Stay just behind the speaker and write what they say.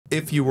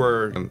If you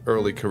were an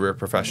early career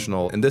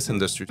professional in this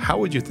industry, how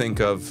would you think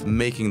of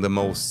making the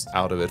most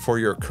out of it for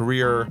your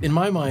career? In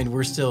my mind,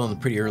 we're still in the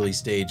pretty early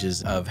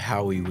stages of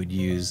how we would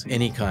use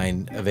any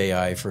kind of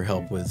AI for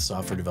help with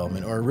software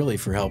development, or really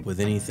for help with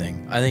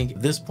anything. I think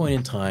at this point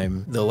in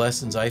time, the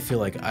lessons I feel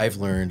like I've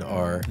learned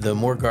are the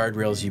more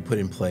guardrails you put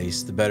in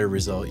place, the better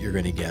result you're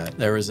going to get.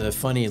 There was a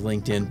funny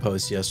LinkedIn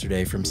post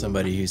yesterday from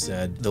somebody who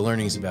said the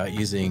learnings about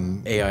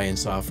using AI in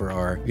software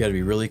are you got to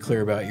be really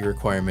clear about your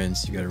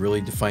requirements, you got to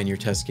really define your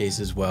test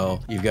cases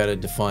well, you've got to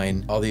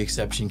define all the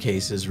exception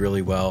cases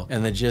really well,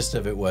 and the gist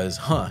of it was,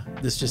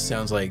 this just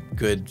sounds like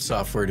good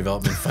software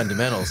development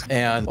fundamentals.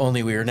 And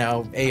only we are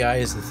now, AI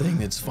is the thing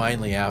that's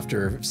finally,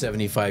 after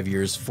 75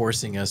 years,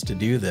 forcing us to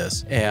do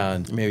this.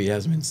 And maybe it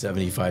hasn't been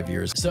 75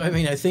 years. So, I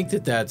mean, I think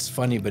that that's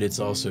funny, but it's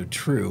also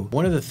true.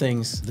 One of the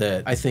things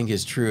that I think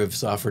is true of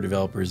software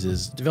developers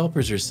is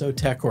developers are so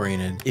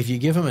tech-oriented. If you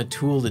give them a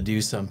tool to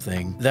do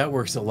something, that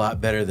works a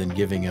lot better than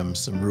giving them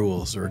some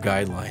rules or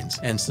guidelines.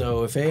 And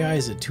so if AI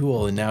is a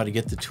tool, and now to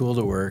get the tool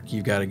to work,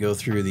 you've got to go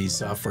through these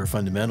software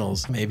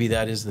fundamentals, maybe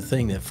that is the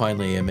thing that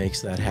finally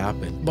makes that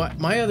happen. But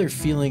my other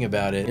feeling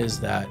about it is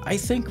that I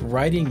think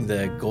writing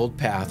the gold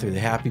path or the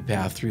happy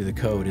path through the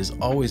code has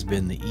always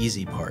been the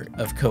easy part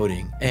of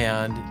coding,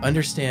 and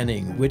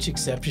understanding which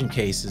exception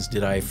cases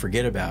did I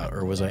forget about,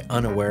 or was I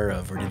unaware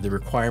of, or did the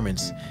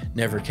requirements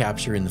never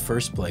capture in the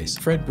first place.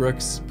 Fred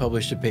Brooks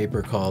published a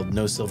paper called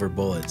No Silver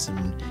Bullets,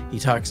 and he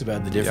talks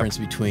about the difference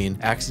between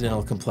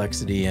accidental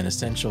complexity and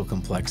essential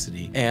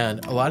complexity.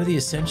 And a lot of the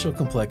essential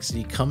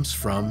complexity comes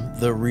from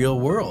the real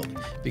world,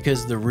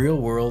 because the real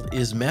world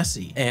is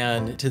messy.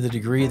 And to the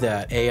degree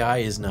that AI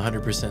isn't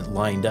 100%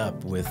 lined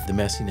up with the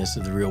messiness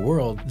of the real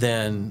world,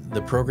 then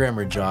the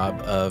programmer job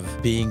of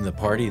being the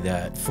party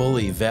that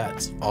fully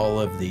vets all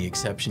of the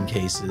exception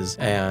cases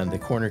and the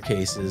corner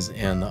cases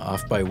and the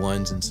off by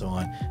ones and so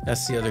on,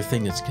 that's the other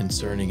thing that's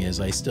concerning. Is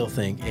I still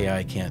think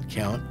AI can't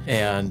count,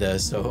 and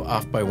so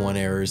off by one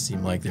errors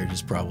seem like they're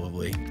just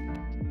probably